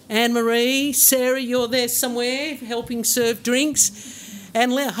 Anne-Marie, Sarah, you're there somewhere helping serve drinks.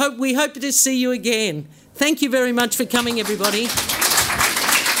 And we hope to see you again. Thank you very much for coming, everybody.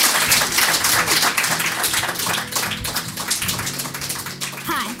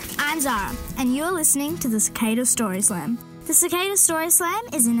 Hi, I'm Zara, and you're listening to the Cicada Story Slam. The Cicada Story Slam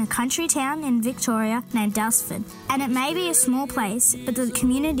is in a country town in Victoria named Daylesford, and it may be a small place, but the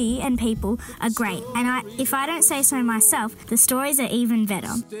community and people are great, and if I don't say so myself, the stories are even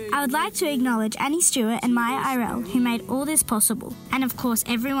better. I would like to acknowledge Annie Stewart and Maya Irell, who made all this possible, and of course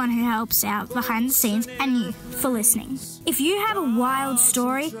everyone who helps out behind the scenes, and you for listening. If you have a wild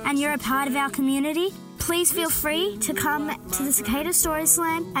story and you're a part of our community, please feel free to come to the Cicada Story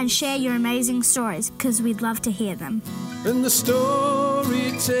Slam and share your amazing stories, because we'd love to hear them. And the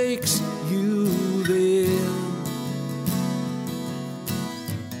story takes you there.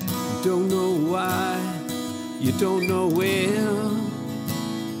 You don't know why, you don't know where,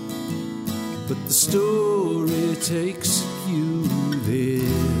 but the story takes you there.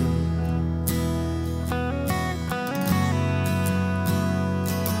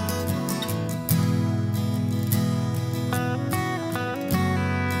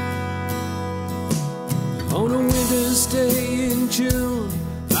 On a winter's day in June,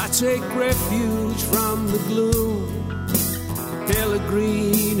 I take refuge from the gloom.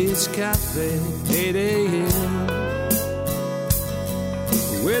 Pellegrini's Cafe, 8 a.m.,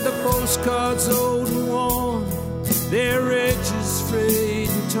 where the postcards old and worn, their edges frayed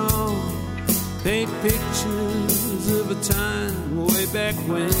and torn, paint pictures of a time way back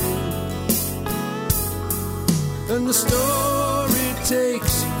when. And the story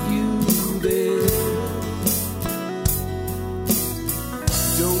takes you there.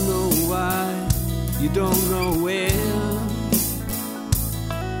 You don't know why, you don't know where,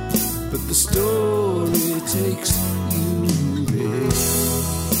 but the story takes you there.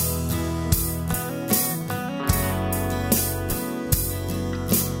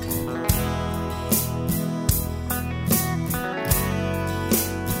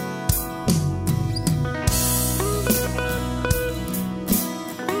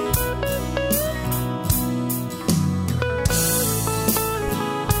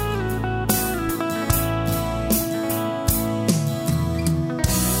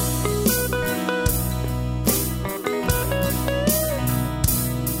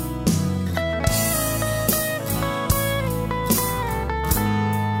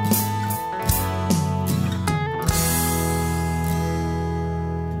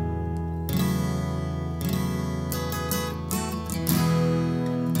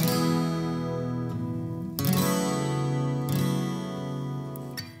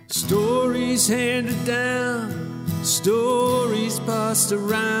 Stories handed down, stories passed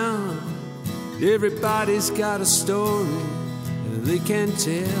around. Everybody's got a story they can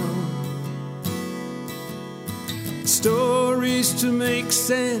tell. Stories to make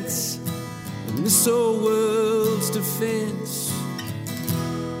sense in this old world's defense.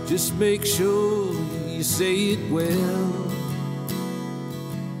 Just make sure you say it well.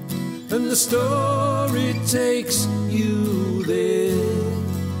 And the story takes you there.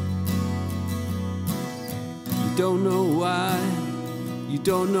 You don't know why, you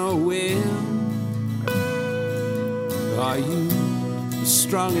don't know where. Are you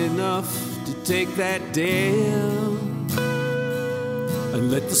strong enough to take that dare and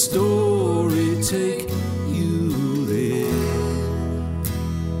let the story take you there?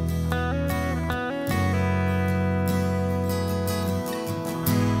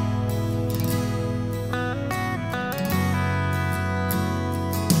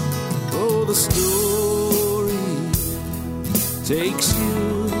 Oh, the story takes you.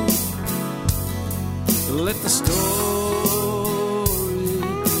 Let the story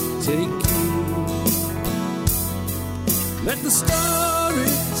take you. Let the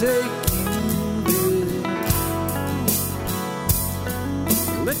story take you there.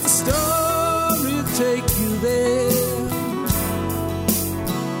 Let the story take you there.